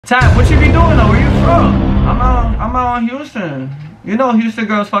Ty, what you be doing though? Where you from? I'm out in Houston. You know Houston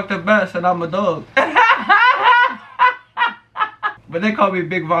girls fuck the best and I'm a dog. But they call me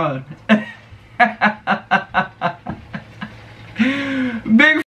Big Von.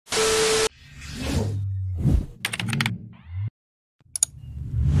 Big.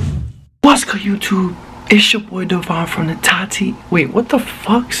 What's good, YouTube? It's your boy Devon from the Tati. Wait, what the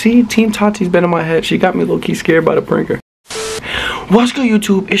fuck? See, Team Tati's been in my head. She got me low-key scared by the pranker. What's good,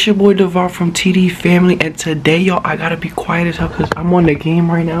 YouTube? It's your boy Devon from TD Family, and today, y'all, I gotta be quiet as hell because I'm on the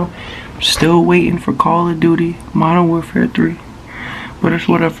game right now. Still waiting for Call of Duty Modern Warfare 3, but it's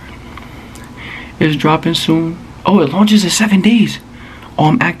whatever. It's dropping soon. Oh, it launches in 7 days. Oh,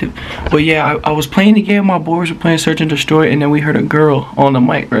 I'm active. But yeah, I was playing the game. My boys were playing Search and Destroy, and then we heard a girl on the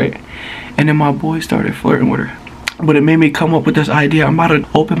mic, right? And then my boy started flirting with her. But it made me come up with this idea. I'm about to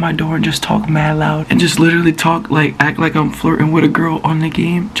open my door and just talk mad loud. And just literally talk, like, act like I'm flirting with a girl on the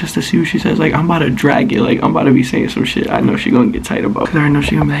game. Just to see what she says. Like, I'm about to drag it. Like, I'm about to be saying some shit I know she gonna get tight about. Cause I know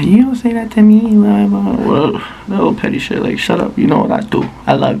she gonna be like, you don't say that to me. Well, little petty shit. Like, shut up. You know what I do.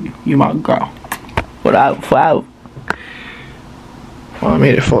 I love you. You my girl. What out for out. Well, I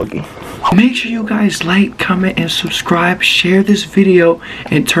made it funky. Make sure you guys like, comment, and subscribe. Share this video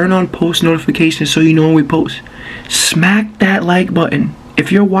and turn on post notifications so you know when we post. Smack that like button.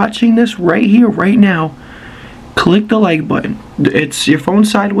 If you're watching this right here, right now, click the like button. It's your phone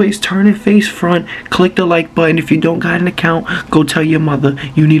sideways, turn it face front, click the like button. If you don't got an account, go tell your mother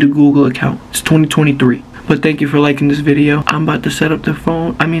you need a Google account. It's 2023. But thank you for liking this video. I'm about to set up the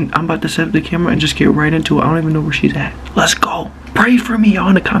phone. I'm about to set up the camera and just get right into it. I don't even know where she's at. Let's go. Pray for me, y'all,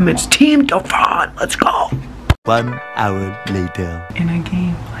 in the comments. Team Devon, let's go. 1 hour later. In a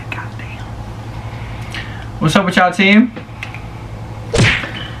game, like goddamn. What's up with y'all, team?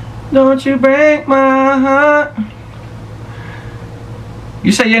 Don't you break my heart.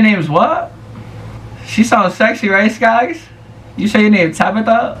 You say your name's what? She sounds sexy, right, Skaggs? You say your name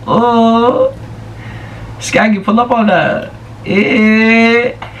Tabitha? Oh. Skaggy, pull up on that.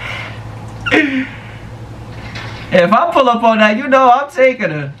 If I pull up on that, you know I'm taking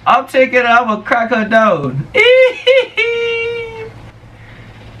her. I'm gonna crack her down.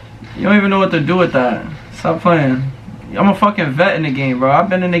 You don't even know what to do with that. Stop playing. I'm a fucking vet in the game, bro. I've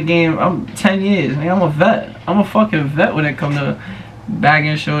been in the game, I'm 10 years. Man, I'm a vet. I'm a fucking vet when it comes to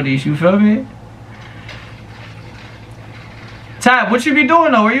bagging shorties. You feel me? Tab, what you be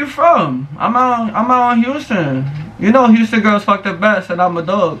doing though? Where you from? I'm out in Houston. You know Houston girls fuck the best and I'm a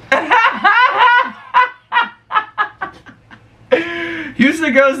dog.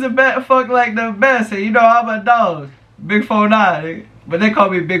 Houston girls fuck like the best, and you know I'm a dog. Big 4'9", but they call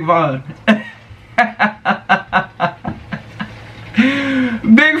me Big Von.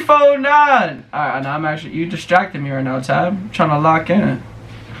 Big 4'9". Alright, now I'm actually, you distracted me right now, Tab. I'm trying to lock in.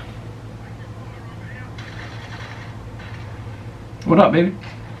 What up, baby?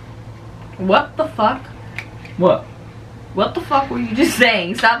 What the fuck? What? What the fuck were you just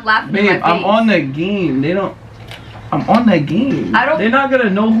saying? Stop laughing Babe, in my face. I'm on the game. I'm on the game. They're not gonna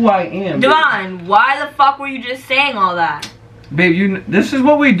know who I am. Devon, why the fuck were you just saying all that? Babe, this is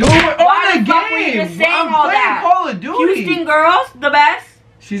what we do. Why the fuck were you just saying all that? Call of Duty. Houston girls, the best.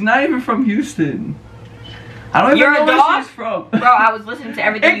 She's not even from Houston. I don't even know where she's from. Bro, I was listening to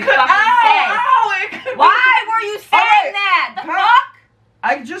everything you fucking said. Why were you saying that? The fuck?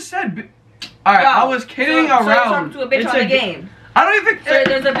 I just said. Alright, I was kidding around. So talking to a bitch on the game. I don't even. So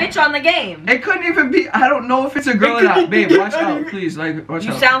there's a bitch on the game. It couldn't even be. I don't know if it's a girl or not. Babe, watch out, please. Like, watch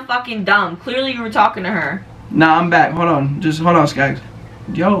out. You sound fucking dumb. Clearly, you were talking to her. Nah, I'm back. Hold on. Just hold on, Skaggs.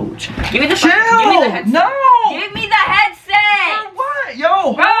 Yo, chill. Give me the chill. Give me the headset. No. Give me the headset. For what?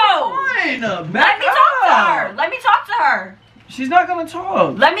 Yo, bro. Hold on. Let me talk to her. Let me talk to her. She's not gonna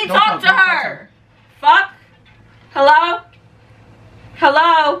talk. Let me talk to her. Fuck. Hello.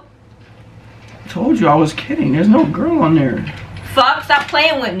 Hello. I told you I was kidding. There's no girl on there. Fuck, stop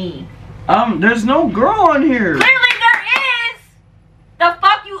playing with me. There's no girl on here. Clearly there is. The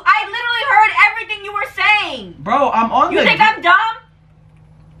fuck you, I literally heard everything you were saying. Bro, I'm on You think I'm dumb?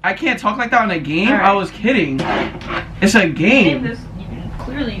 I can't talk like that on a game. Right. I was kidding. It's a game.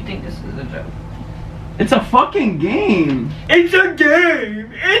 Clearly you think this is a joke. It's a fucking game. It's a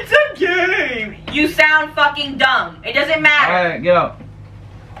game. It's a game. You sound fucking dumb. It doesn't matter. Alright, get up.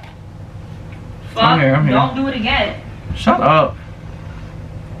 Fuck, I'm here. don't do it again. Shut up.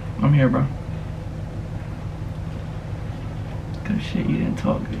 I'm here, bro. Good shit, you didn't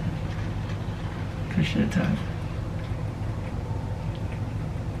talk good. Good shit, Tab.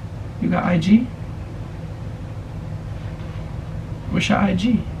 You got IG? What's your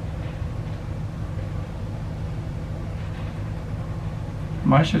IG?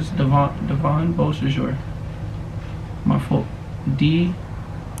 My shit's Devon Beausejour. My full D-A-V-O-N.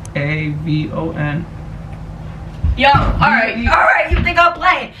 Yo, alright, you think I'm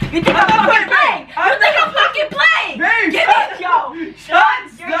playing? You think I'm fucking playing? You think I'm fucking playing? Babe, Give me, yo, you're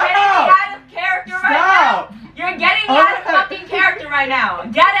getting me out of character right now. You're getting me out of fucking character right now.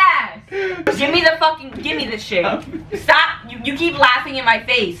 Dead ass. Give me this shit. Stop. You keep laughing in my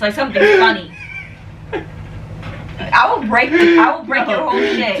face like something's funny. I will break your whole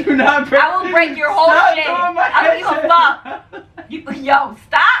shit. Do not break. I will break your whole shit. I don't give a fuck. Yo,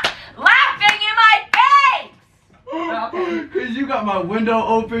 stop laughing in my face. Cause you got my window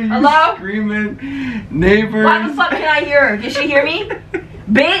open, you Hello? screaming, neighbors. Why the fuck can I hear her? Did she hear me?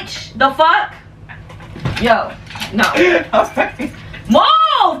 Bitch, the fuck? Yo, no.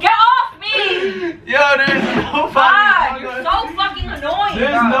 Move! Get off me! Yo, there's nobody. God, you're so fucking annoying.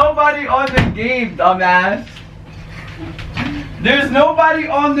 There's nobody on the game, dumbass. There's nobody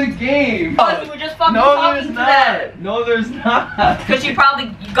on the game. Oh, you were just fucking talking to them. No, there's not. Because she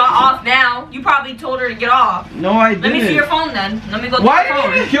probably got off now. You probably told her to get off. No, I didn't. Let me see your phone then. Let me go through Why your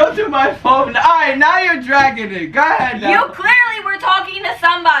phone. did you go through my phone? Alright, now you're dragging it. Go ahead now. You clearly were talking to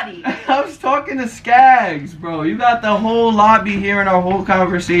somebody. I was talking to Skaggs, bro. You got the whole lobby hearing our whole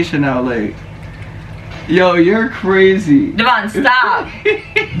conversation out late. Yo, you're crazy. Devon, stop.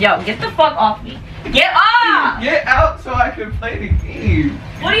 Yo, get the fuck off me. Get off! Get out so I can play the game.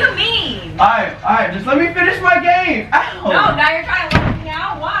 What do you mean? Alright, just let me finish my game. Ow. No, now you're trying to let me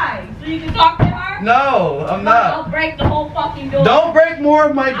out? Why? So you can talk to her? No, I'm not. Don't break the whole fucking door. Don't break more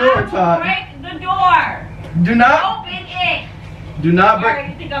of my door, Todd. Break the door. Do not. Open it. Do not break.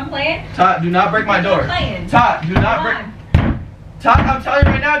 Alright, you think I'm playing? Todd, do not break my door. Playing. Todd, do not break. Todd, I'm telling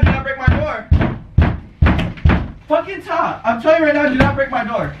you right now, do not break my door. Fucking Todd, I'm telling you right now, do not break my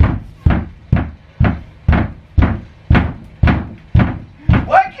door.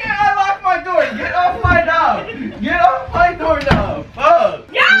 Why can't I lock my door? Get off my knob. Get off my door now. Fuck.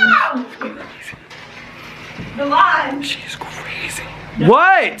 Yo! Devon. She's crazy.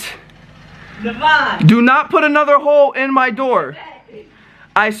 What? Devon. Do not put another hole in my door.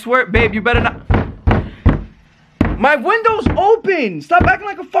 I swear, babe, you better not. My window's open. Stop acting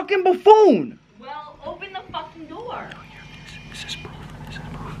like a fucking buffoon. Well, open the fucking door. This is proof.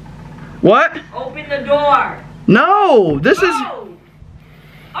 What? Open the door. No, this is.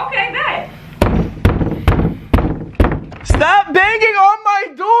 Okay, bet. Stop banging on my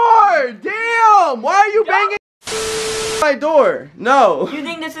door. Damn. Why are you banging on my door? No. You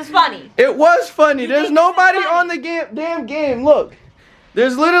think this is funny? It was funny. There's think nobody this is funny? on the damn game. Look.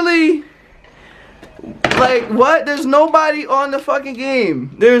 There's literally. Like, what? There's nobody on the fucking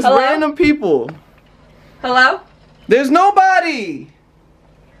game. There's Hello? random people. Hello? There's nobody.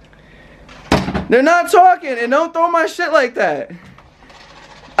 They're not talking, and don't throw my shit like that.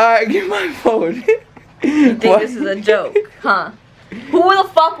 Alright, give my phone. You think this is a joke, huh? Who the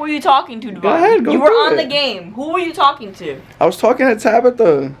fuck were you talking to, Devon? Go ahead, go You were do on it. the game. Who were you talking to? I was talking to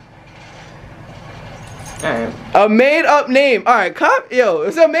Tabitha. Alright. A made up name. Alright, yo,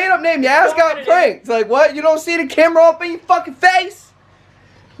 it's a made up name. Your ass got pranked. Like, what? You don't see the camera up in your fucking face?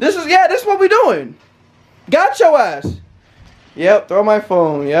 This is what we doing. Got your ass. Yep, throw my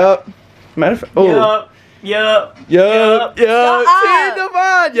phone. Yep. Matter of fact, oh. Yup. Yup. Shut up. Team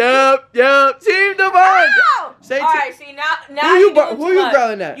Devon. Yup. Team Devon. Ow! Say Alright, see, now who you're doing who too you much.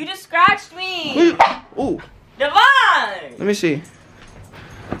 growling at? You just scratched me. Ooh. Devon! Let me see.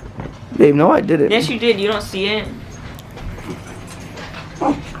 Babe, no, I didn't. Yes, you did. You don't see it.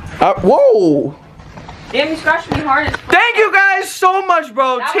 Whoa. Damn, you scratched me hard as fuck. Thank you guys so much,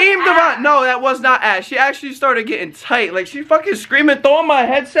 bro. That Team was Devon. ass. No, that was not ass. She actually started getting tight. Like, she fucking screaming, throwing my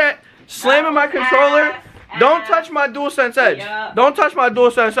headset, slamming my controller. Don't touch my DualSense Edge. Yep. Don't touch my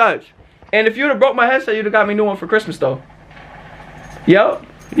DualSense Edge. And if you'd have broke my headset, you'd have got me a new one for Christmas, though. Yup.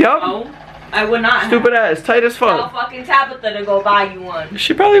 No, I would not. Stupid ass. Tight as Tell fuck. fucking Tabitha to go buy you one.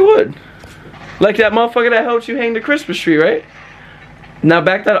 She probably would. Like that motherfucker that helped you hang the Christmas tree, right? Now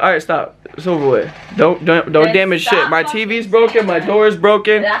back that. Alright, stop. It's over with. Don't Then damage stop shit. My fucking TV's broken. My door is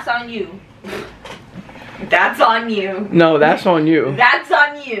broken. That's on you. That's on you. No, that's on you. That's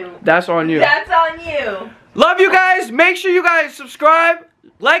on you. That's on you. That's on you. Love you guys. Make sure you guys subscribe,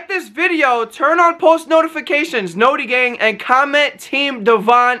 like this video, turn on post notifications, Noti Gang, and comment Team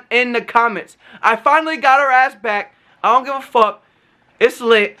Devon in the comments. I finally got her ass back. I don't give a fuck. It's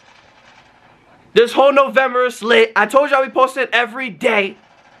lit. This whole November is lit. I told y'all we posted every day.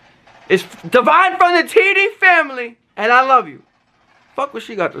 It's Devon from the TD family, and I love you. Fuck what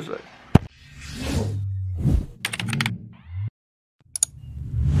she got to say.